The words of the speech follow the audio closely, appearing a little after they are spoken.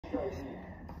Yeah,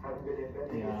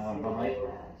 behind.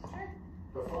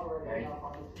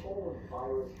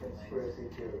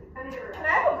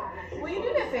 Will you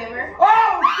do me a favor?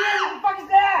 Oh, shit! What the fuck is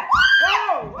that?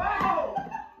 Whoa! Whoa!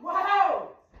 Whoa!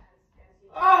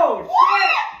 Oh,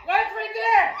 shit! What's right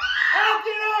there? Oh,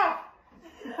 get off!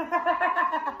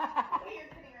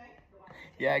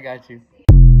 Yeah, I got you.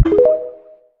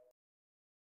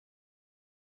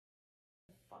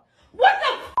 What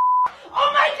the f?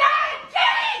 Oh my god!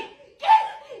 Get it! Get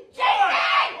it! Get it!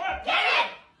 Get it!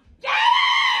 Get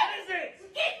it! What is it?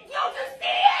 Don't you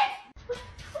see it?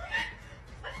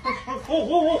 Whoa,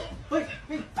 whoa, whoa! Wait,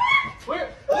 wait! Where?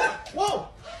 Whoa!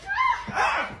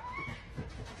 Ah!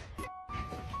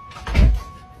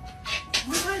 Oh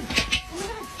my god! Oh my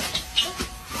god!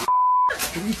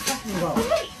 What are you talking about?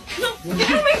 No!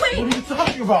 Get out of my way! What are you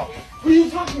talking about? What are you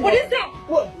talking about? What is that?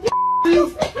 What are you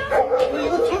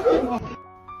talking about?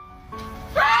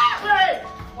 Hey!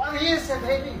 What did he say,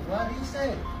 baby? What did he say?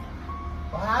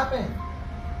 What happened?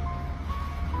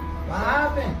 What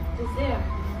happened? It's there.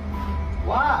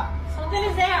 What? Something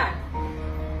is there.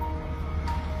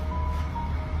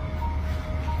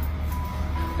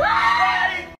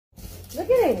 Look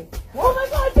at it. Oh my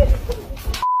god,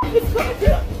 it's coming.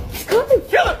 It's coming.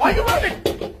 Kill it! Why are you running?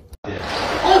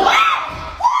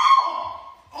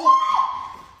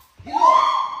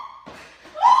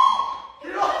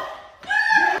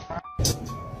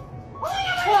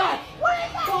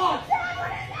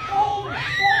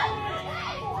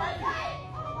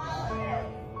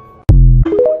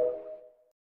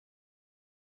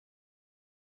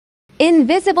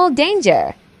 Invisible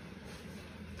danger.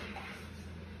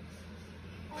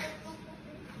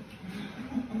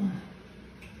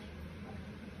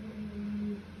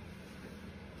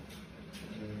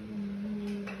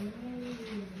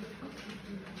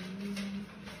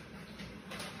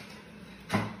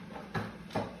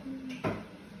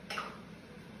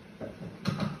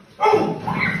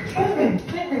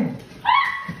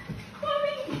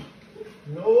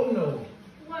 No.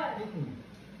 What?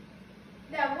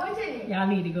 That what's in it? Y'all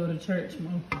need to go to church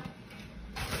more.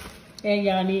 And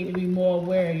y'all need to be more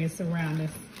aware of your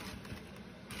surroundings.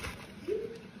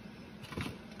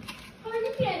 Oh,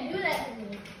 you can't do that to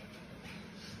me.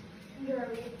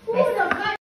 Who the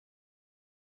fuck?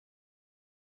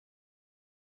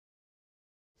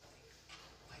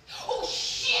 Oh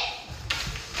shit!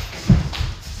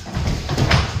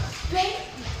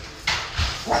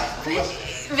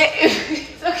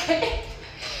 It's okay.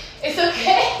 It's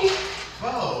okay.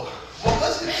 Whoa. What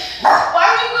was it? Why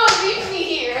are you gonna leave me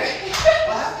here?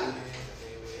 What happened?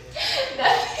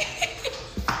 Nothing.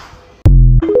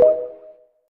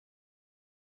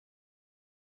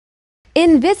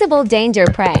 Invisible danger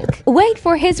prank. Wait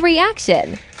for his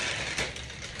reaction.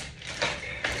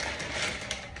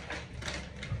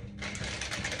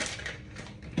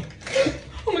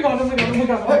 Oh my god, oh my god, oh my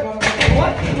god, oh my god, oh my god.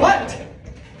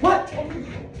 What? What?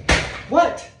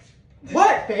 What?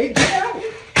 What, babe? Get out!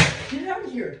 Get out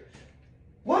of here!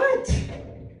 What?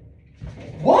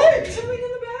 What? There's something in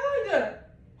the bag.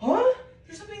 Huh?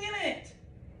 There's something in it.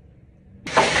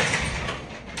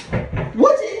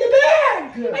 What's in the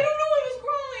bag? I don't know. It was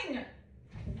growing.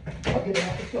 I'll get it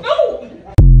out. Let's go. No.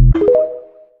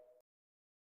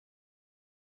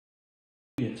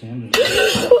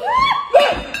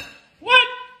 What?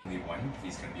 One,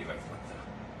 he's gonna be like, what the?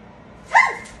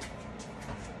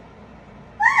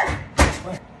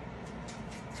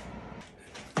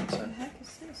 What the heck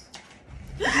is this?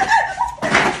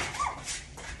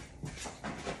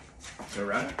 Go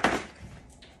around.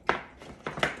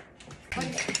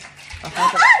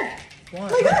 One. Oh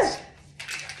my gosh!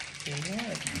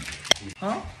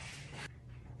 Huh?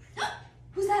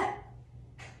 Who's that?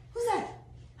 Who's that?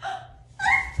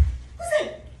 Who's that?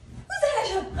 Who's that,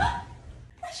 Asher?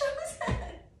 Asher, who's that?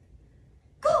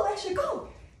 Go, Asher, go.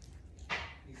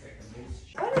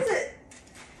 What is it?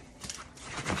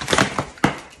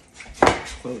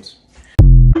 Close.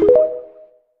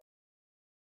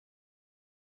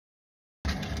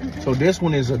 So this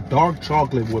one is a dark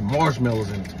chocolate with marshmallows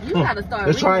in it. You gotta start.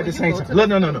 Let's try it at the same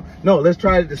time. No, let's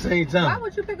try it at the same Why time.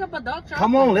 would you pick up a dark chocolate?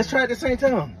 Come on, let's try it at the same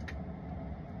time.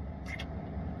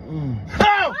 Oh!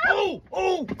 Oh!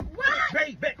 Oh! What?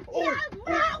 Babe! Oh!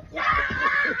 No!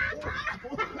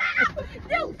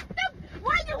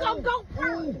 Why you gonna go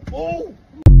first? Oh!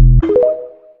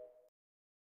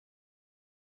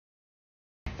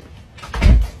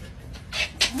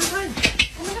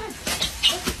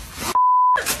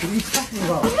 What are you talking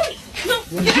about? No!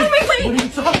 Get out of my way! What are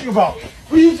you talking about?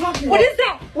 What are you talking about? What is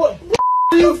that? What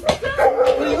are you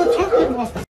talking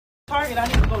about? Target, I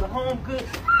need to go to Home Goods.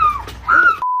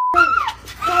 What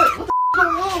the f***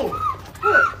 going on?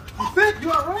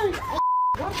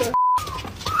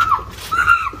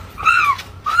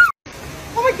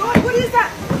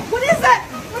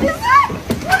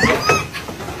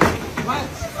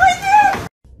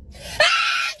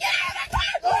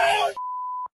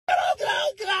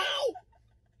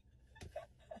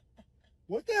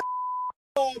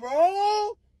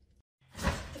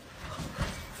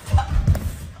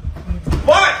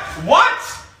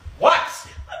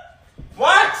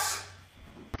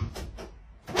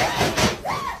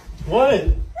 What?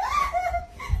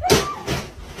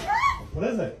 What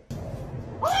is it?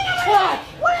 Oh my God!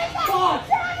 What is that? What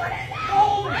is that?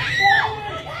 Oh my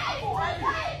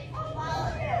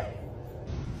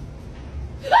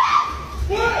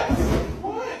What?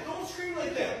 What? Don't scream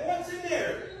like that. What's in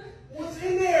there? What's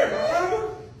in there, Mom?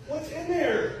 What's in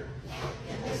there?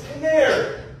 What's in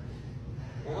there?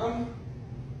 Mom?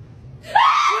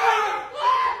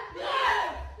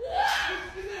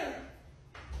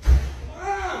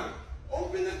 Mom!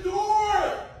 Open the door!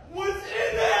 What's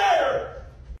in there?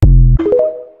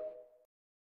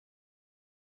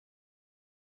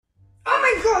 Oh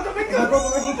my God! Oh my God!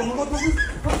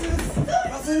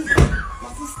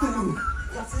 Was ist denn?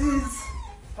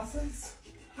 Was ist?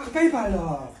 Ach, Babe,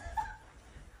 Alter!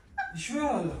 Ich schwöre,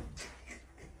 Alter.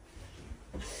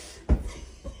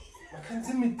 Macht keinen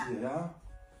Sinn mit dir, ja?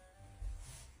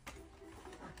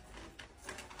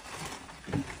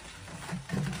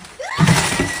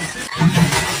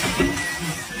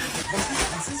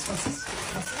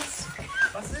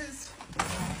 Was ist?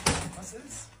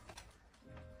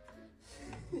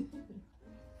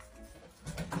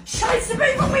 Scheiße,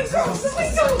 Babe, oh mein Gott! Oh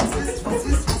mein Gott!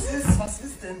 Was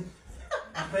ist denn?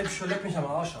 Ach, Babe, ich leck mich am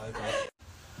Arsch, Alter.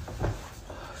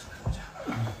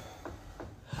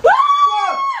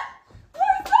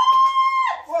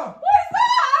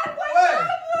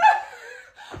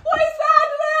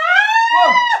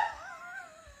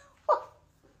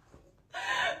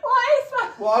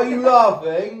 Why are you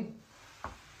laughing?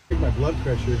 My blood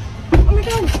pressure. Oh my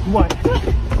God! What?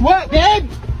 What, babe?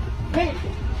 Babe!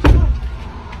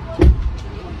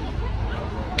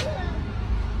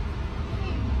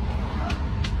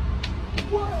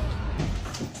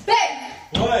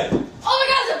 What? Oh my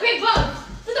God, it's a big bug!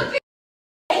 It's a big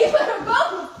you better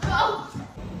go! Go!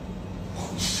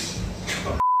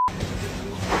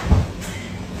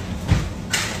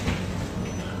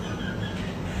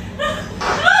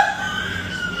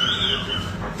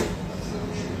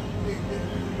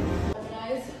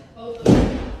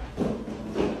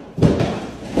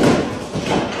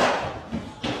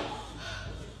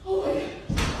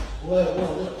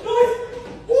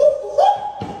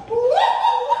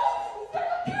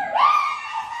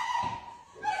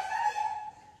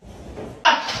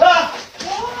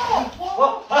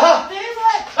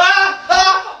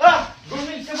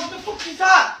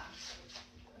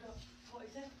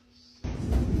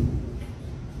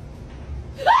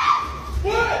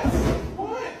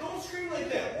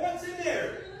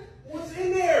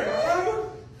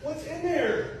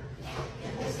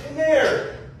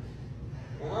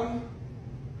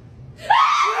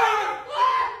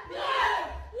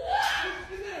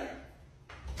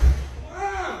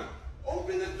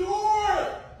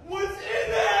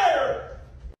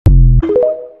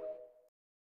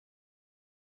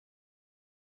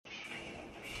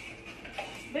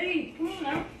 Babe, come on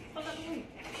now. Fuck out the way.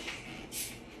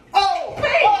 Oh!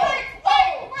 Babe,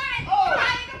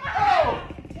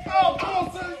 Oh, come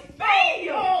on, son! Babe!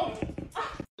 Oh.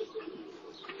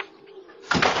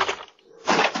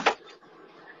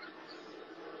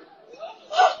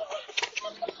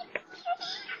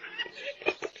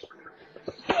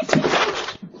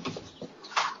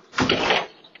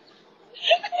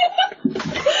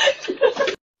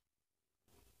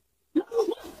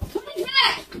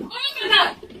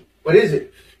 What is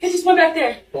it? It just went back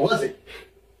there. What was it?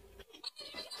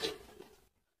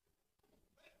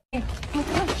 Oh my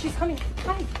God, she's coming.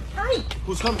 Hi, hi.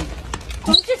 Who's coming?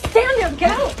 Don't just stand there.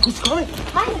 Get out. Who's coming?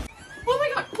 Hi. Oh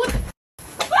my God, what?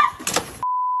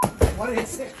 What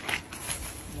is it?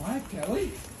 What,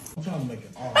 Kelly? I'm trying to make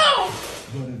it off. Oh!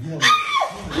 But if you What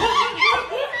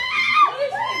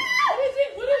is it? What is it?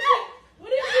 What is it?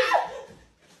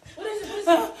 What is it? What is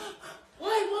it?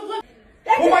 What?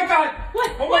 Oh my God! What?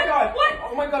 Oh my God! What?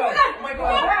 Oh my God! Oh my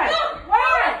God! What?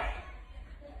 What?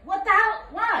 What the hell?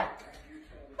 What?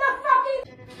 The fucking...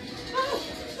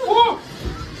 Oh!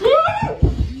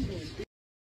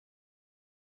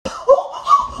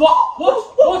 What?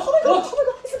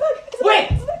 It's a bug. It's a Wait!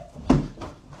 bug. It's a bug.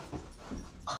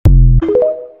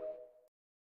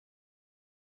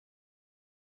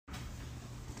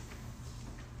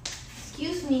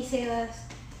 Excuse me, Silas.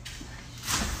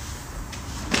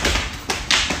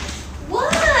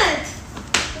 What?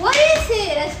 What is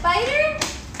it? A spider?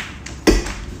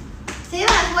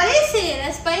 Silas, what is it?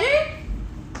 A spider?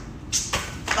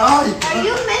 Are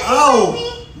you messing with me?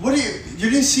 What do you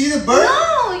didn't see the bird?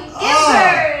 No, get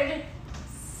bird.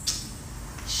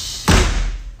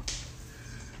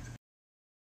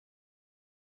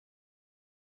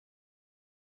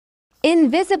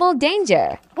 Invisible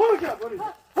danger. Oh my God! What is it?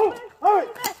 Oh my God!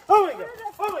 Oh my God!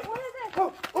 Oh my God! What is it?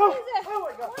 Oh What is it?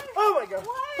 my God! What? Oh my God!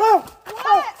 What? Oh!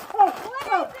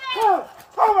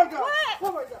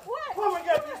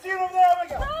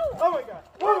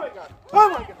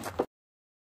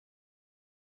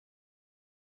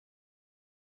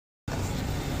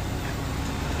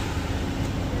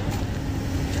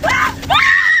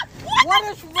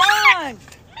 is wrong?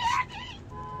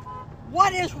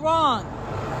 What is wrong?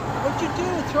 What'd you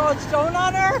do? Throw a stone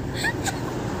on her?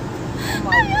 Oh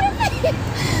my God.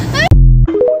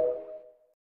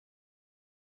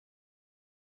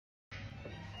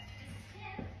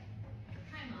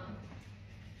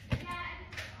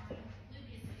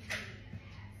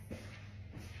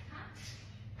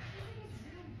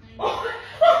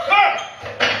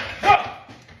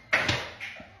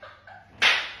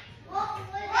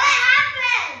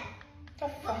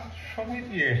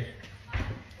 Here.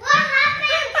 What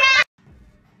happened?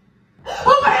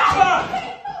 Oh my God!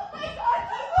 Oh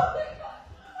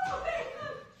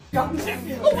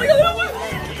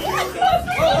my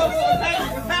God!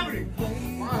 What's happening?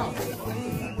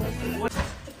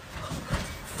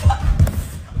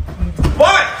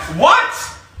 Wow.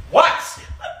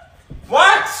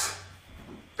 What?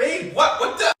 Babe, what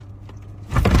the?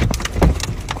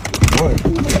 What? Oh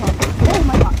my God! Oh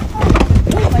my God!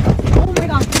 Oh my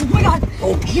God! Oh my God!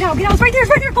 Oh, get out! It's right there!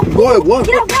 It's right there! Go! What?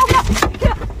 Get out!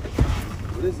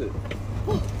 What is it?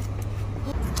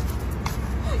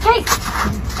 Hey!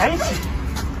 Casey!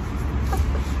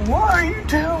 What are you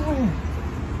doing?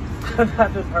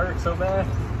 That just hurt so bad.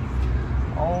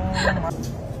 Oh my.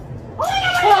 Oh my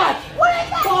God! What is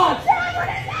that? God! Dad, what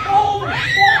is that? Oh my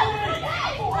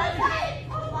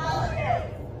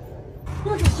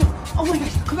Oh my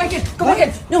gosh, go back in, go back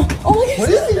in. No, oh my gosh. What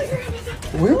is it?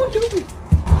 What are you doing?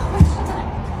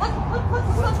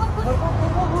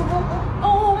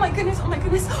 Oh my goodness, oh my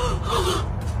goodness.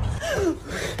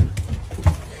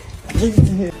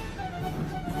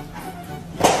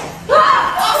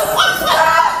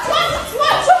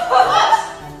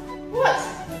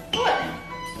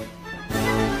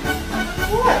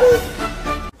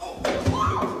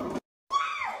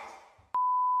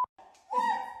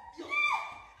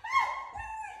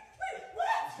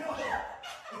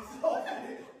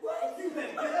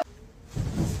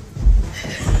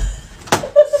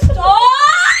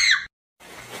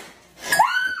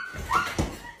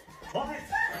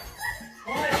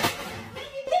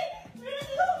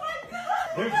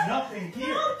 There's nothing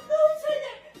here.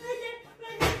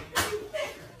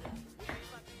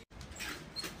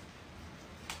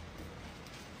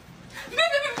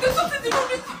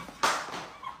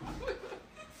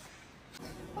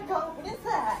 Oh my God, what is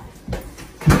that?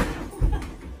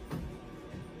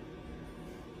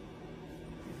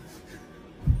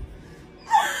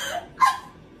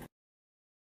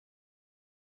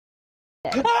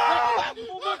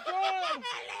 Oh my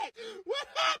God! What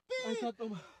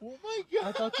happened? Oh my God!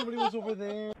 I thought somebody was over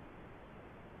there.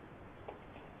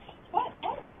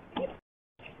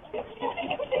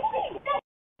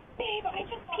 Babe, I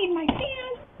just peed my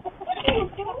pants. What are you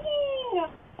doing?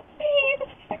 Babe,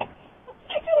 I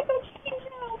gotta go change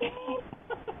now, babe.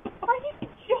 Are you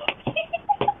joking?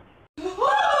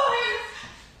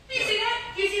 Do you see that?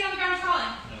 Do you see that on the ground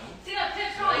crawling? No. See that tip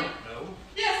crawling? No.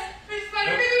 Yes. There's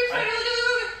spider. Baby, spider.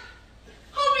 Look.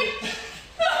 Hold me.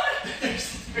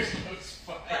 There's no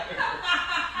spider.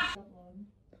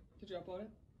 Did you upload it?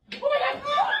 Oh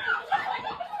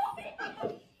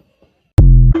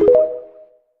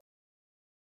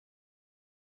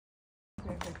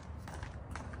my God.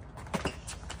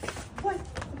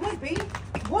 What, babe?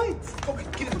 What? Okay,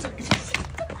 get it.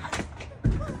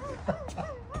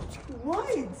 What?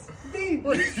 Babe,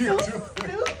 What are you're you so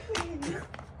stupid.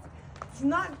 It's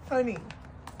not funny.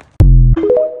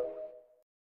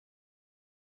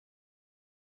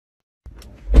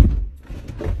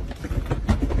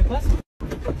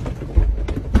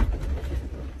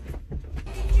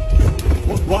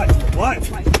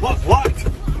 What?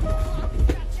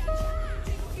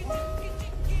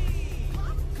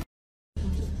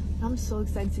 I'm so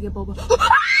excited to get boba.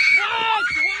 What?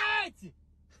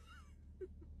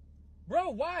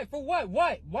 Bro, why? For what?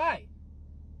 Why?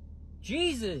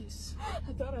 Jesus.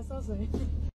 I thought I saw something.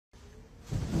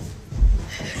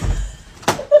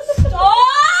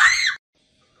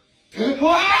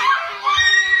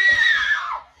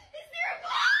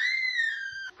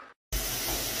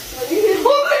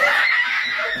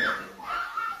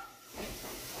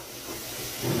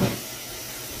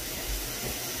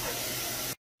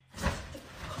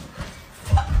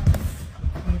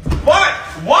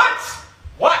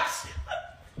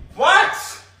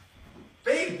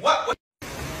 Babe, what?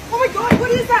 Oh my God, what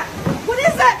is that? What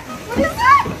is that?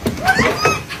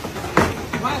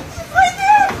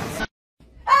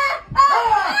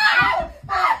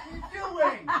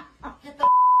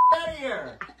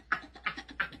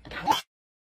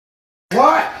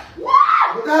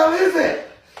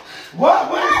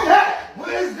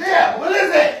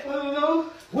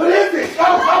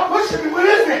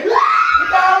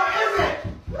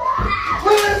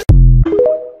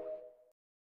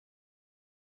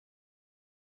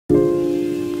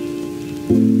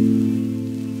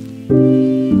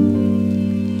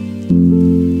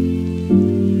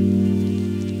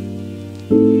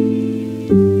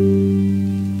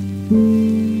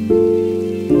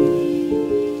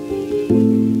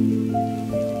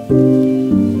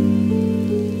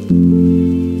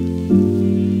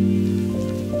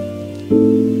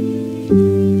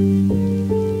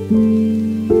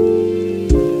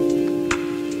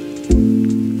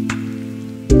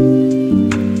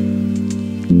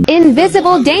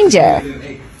 Invisible danger.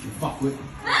 Hey, you fuck with.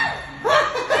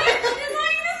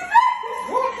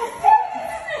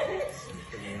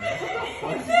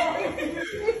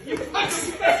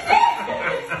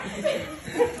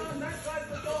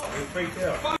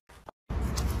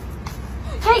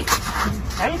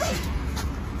 Hey!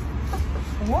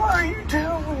 What are you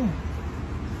doing?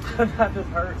 That just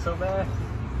hurt so bad.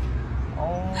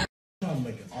 Oh. I'm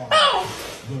like,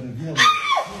 oh. But if you have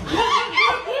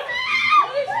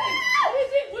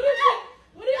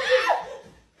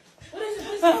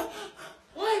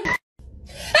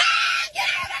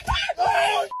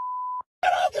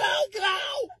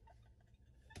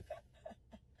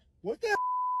What the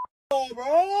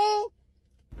bro?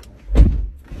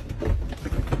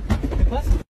 What?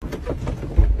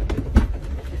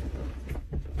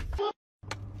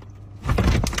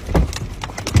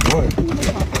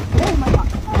 Oh my god.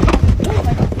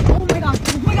 Oh my god.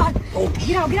 Oh my god. Oh.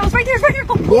 Get out, it's right there, it's right there.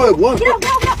 Go. What? Get out,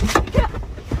 get out.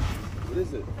 What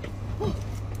is it?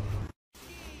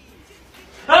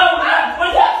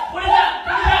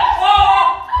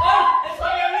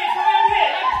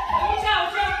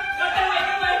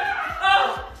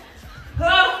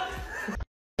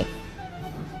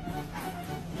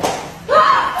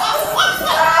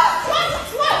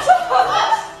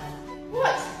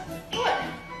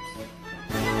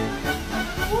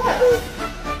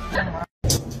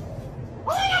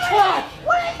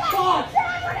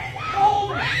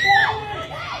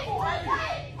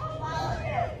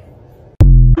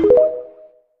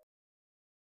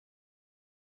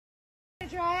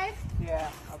 Drive? yeah,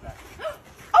 okay. Oh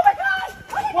my god!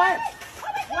 Oh my What? god!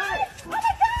 Oh my god! Oh my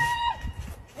god!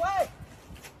 What?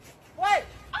 What?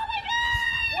 Oh my god!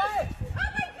 What? Oh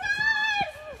my god!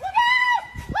 Look out!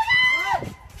 Look out!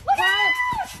 Look out!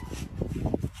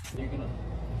 You're gonna.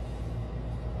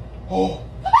 Oh.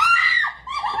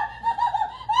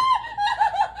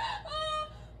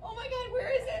 Oh my god,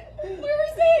 where is it? Where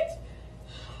is it?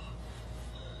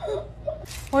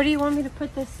 Where do you want me to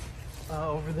put this?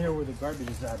 Over there where the garbage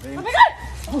is at, babe. Oh my god!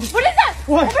 What is that?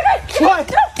 What? Oh my god! What?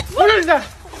 No! What is that?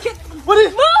 What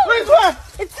is? Move! What is what?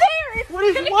 It's there! It's What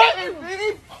is gonna what? get you!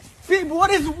 Babe? Babe, what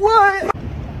is what?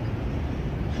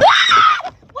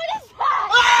 Ah! What is that?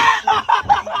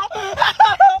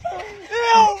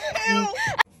 Ew! Ew!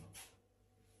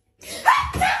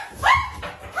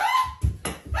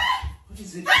 What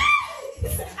is it?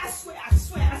 I swear, I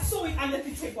saw it and let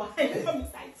me take one. I promise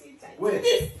I see it. Where?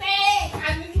 It's there.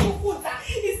 I mean, no food.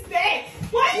 It's there.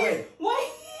 What? Where?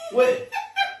 What? Wait.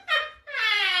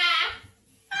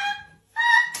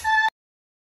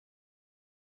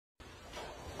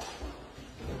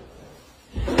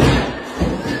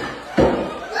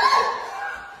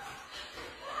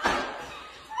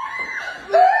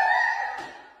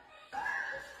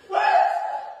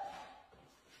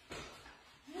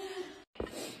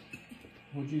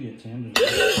 What'd you get, Tim?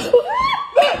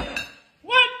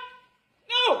 What?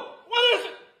 No! What is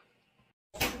it?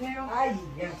 Ay,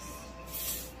 yes.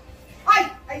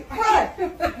 What?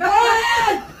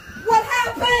 What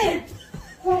happened?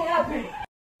 What happened?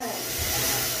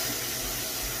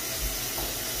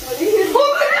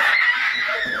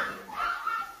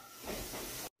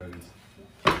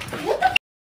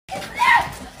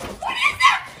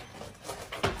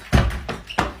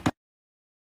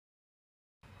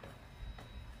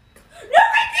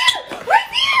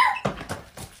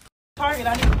 Target,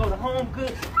 I need to go to Home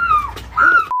Goods.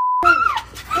 What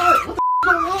the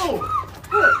going on?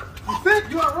 What? You fit?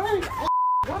 You alright?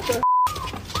 What the?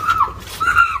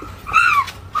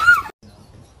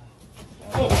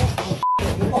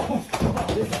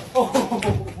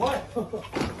 What? What?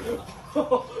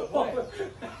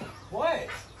 What?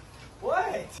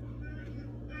 What?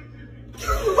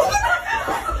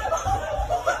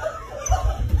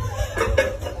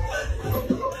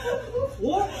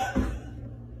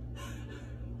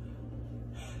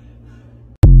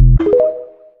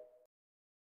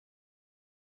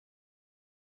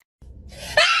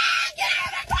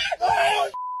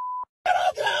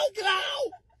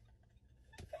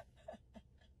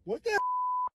 What the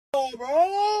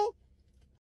bro?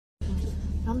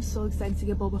 I'm so excited to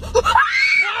get Boba. What?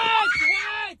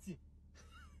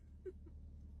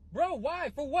 Bro, why?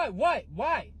 For what? What?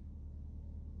 Why?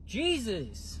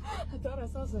 Jesus. I thought I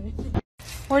saw something.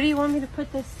 Where do you want me to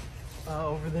put this?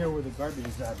 Over there where the garbage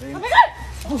is at, babe. Oh my god!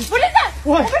 What is that?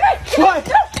 What? Oh my god! What?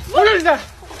 No! What is that?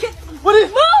 What is?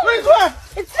 Move! What is what?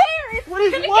 It's there! It's What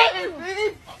is gonna what? get you!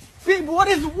 Babe? Babe, what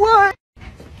is what?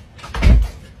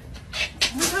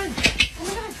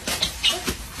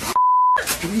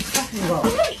 What are you talking about?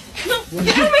 No!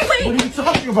 Get out of my way! What are you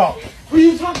talking about? What are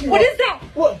you talking about? What is that?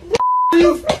 What are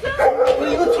you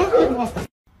talking about?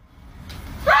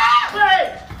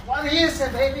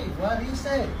 said, baby? What did he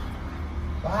say?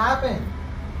 What happened?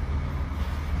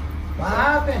 What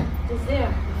happened? It's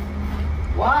there.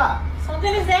 What?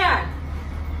 Something is there.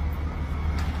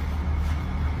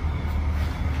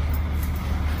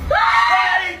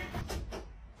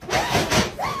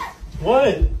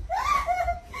 What?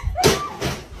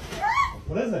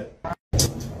 What is it?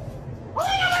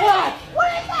 What?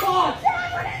 What is that? What?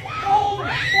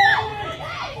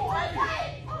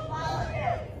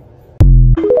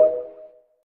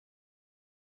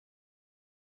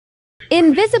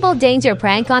 Invisible danger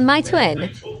prank on my twin.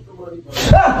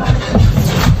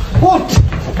 What?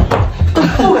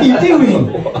 What are you doing?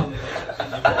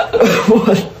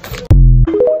 What?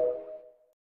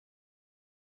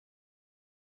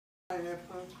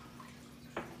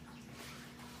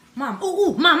 Mom.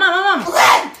 Ooh, mom.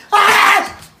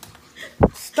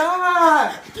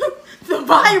 Stop! The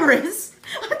virus.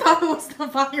 I thought it was the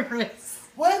virus.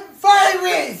 What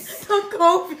virus? The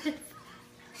COVID.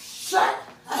 Shut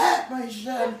up, my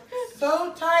son.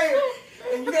 So tired.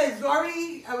 And you guys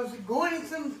already, I was going in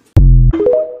some.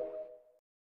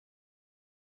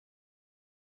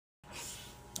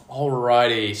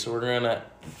 Alrighty, so we're gonna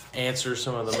answer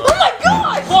some of the most. Oh my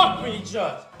god! Fuck me,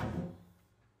 just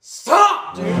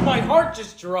stop, dude. My heart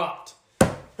just dropped.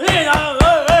 Hey!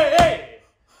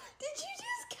 Did you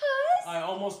just cuss? I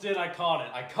almost did. I caught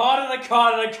it. I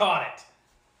caught it.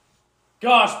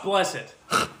 Gosh bless it.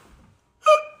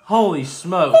 Holy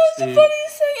smokes, That was dude. the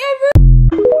funniest thing ever.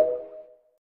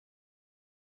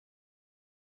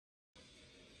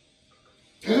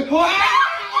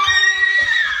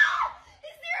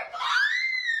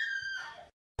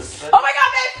 Oh my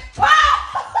god, babe!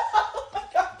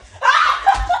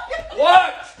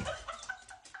 What?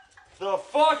 The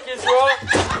fuck is wrong?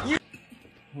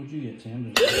 What'd you get,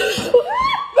 Sam?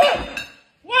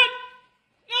 What?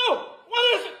 No! What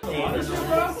is it? Oh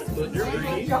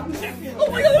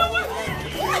my god,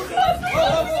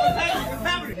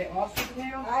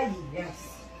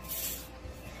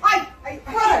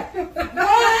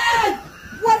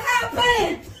 what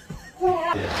happened?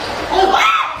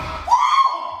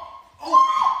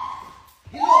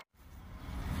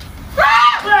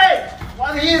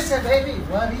 What did he say, baby?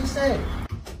 What did he say?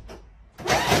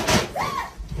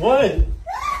 What? What is it?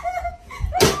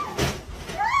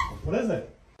 What is it?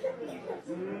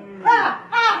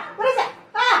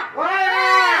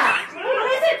 What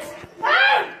is it?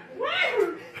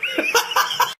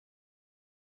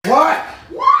 What?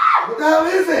 What the hell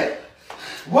is it?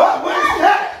 What? What is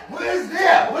that? What is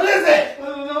that? What is it? I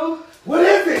don't know. What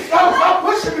is it? Stop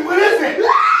pushing me. What is it?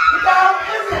 What the hell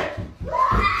is it?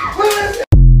 What is it?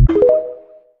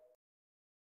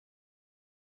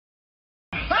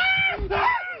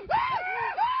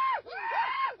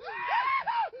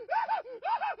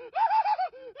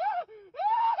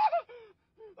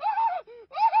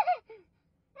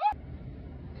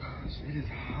 Gosh, it is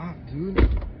hot, dude.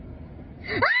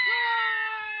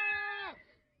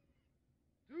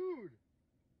 Dude.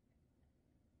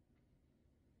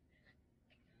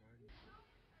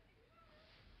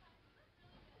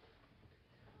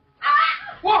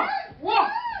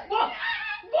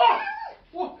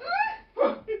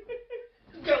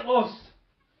 Get lost.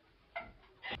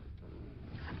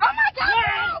 Oh my god,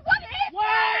 girl, what is it?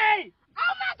 Wait!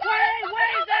 Oh my god,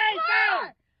 Wait,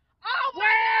 Daisy! Oh my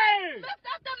Wait! god, lift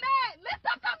up the mat,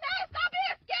 stop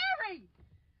being scary.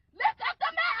 Lift up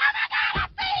the mat, oh my god, I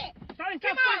see it.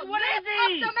 Come on, What is lift up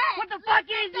he? the mat. What the fuck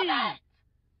Lift is up the he? mat.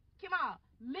 Come on,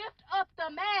 lift up the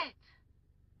mat.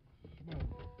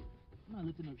 I'm not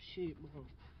lifting up shit, bro.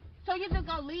 So you're just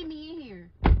gonna leave me in here?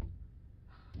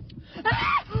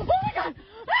 Ah! Oh my god!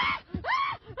 Ah!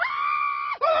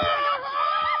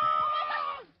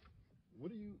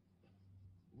 What are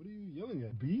you yelling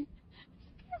at, B?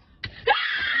 God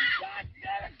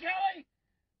damn it, Kelly!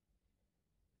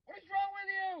 What's wrong with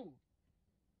you?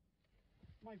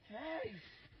 My face.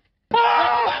 Oh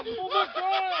my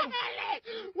god!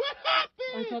 What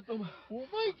happened? Oh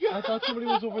my god. I thought somebody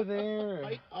was over there.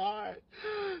 My heart.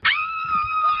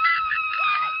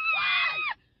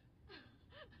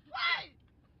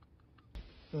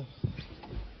 I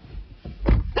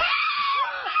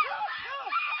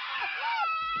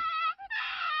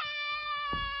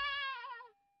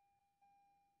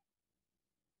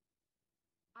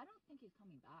don't think he's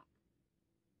coming back.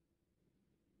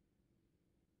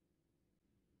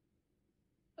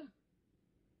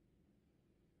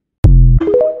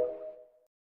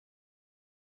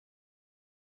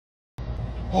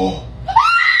 Oh.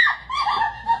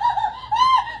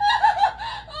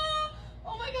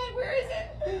 Oh my god, where is it?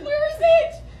 Where is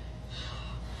it?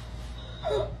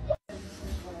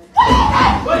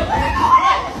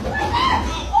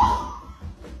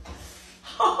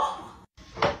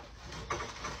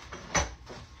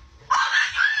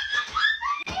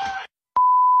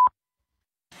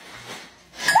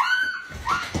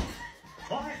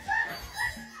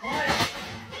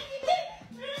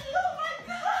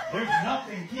 There's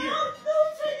nothing here.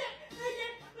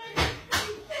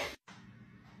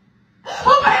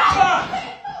 Oh my God!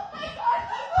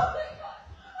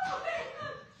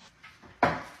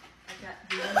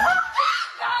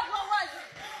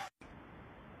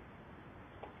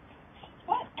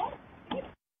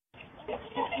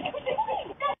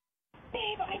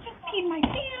 Babe, I just peed my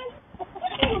pants.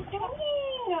 What are you doing?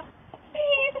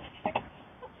 Babe,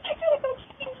 I gotta go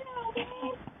change now,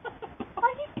 babe.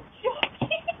 Are you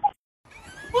joking?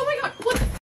 Oh my God! What?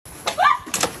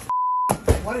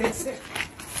 What is it?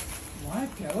 What,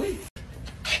 Kelly?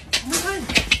 Oh my God!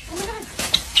 Oh my God!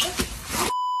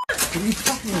 What are you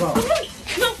talking about?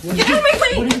 No! Get out of my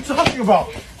way! What are you talking about?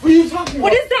 What are you talking about?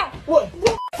 What is that? What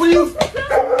are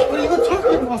you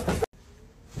talking about?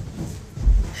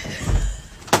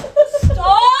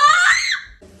 Stop!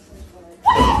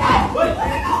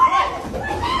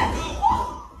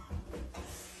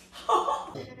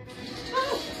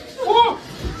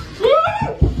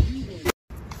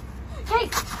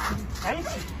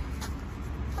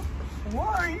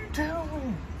 What are you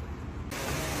doing?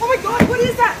 Oh my God! What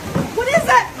is that? What is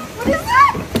that? What is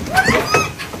that? What is it?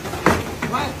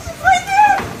 What? It's right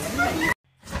there! It's right there!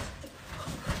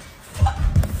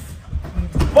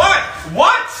 What?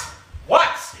 What?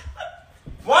 What?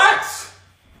 What?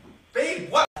 Babe,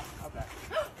 what? Oh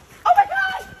my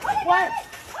God! Oh my What? God!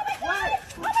 Oh my God! What?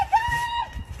 Oh my God!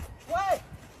 What?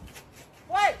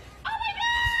 What? Oh my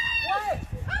God! What?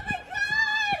 Oh my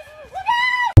God! Look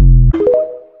out!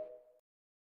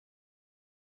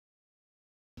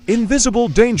 Invisible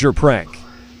Danger Prank.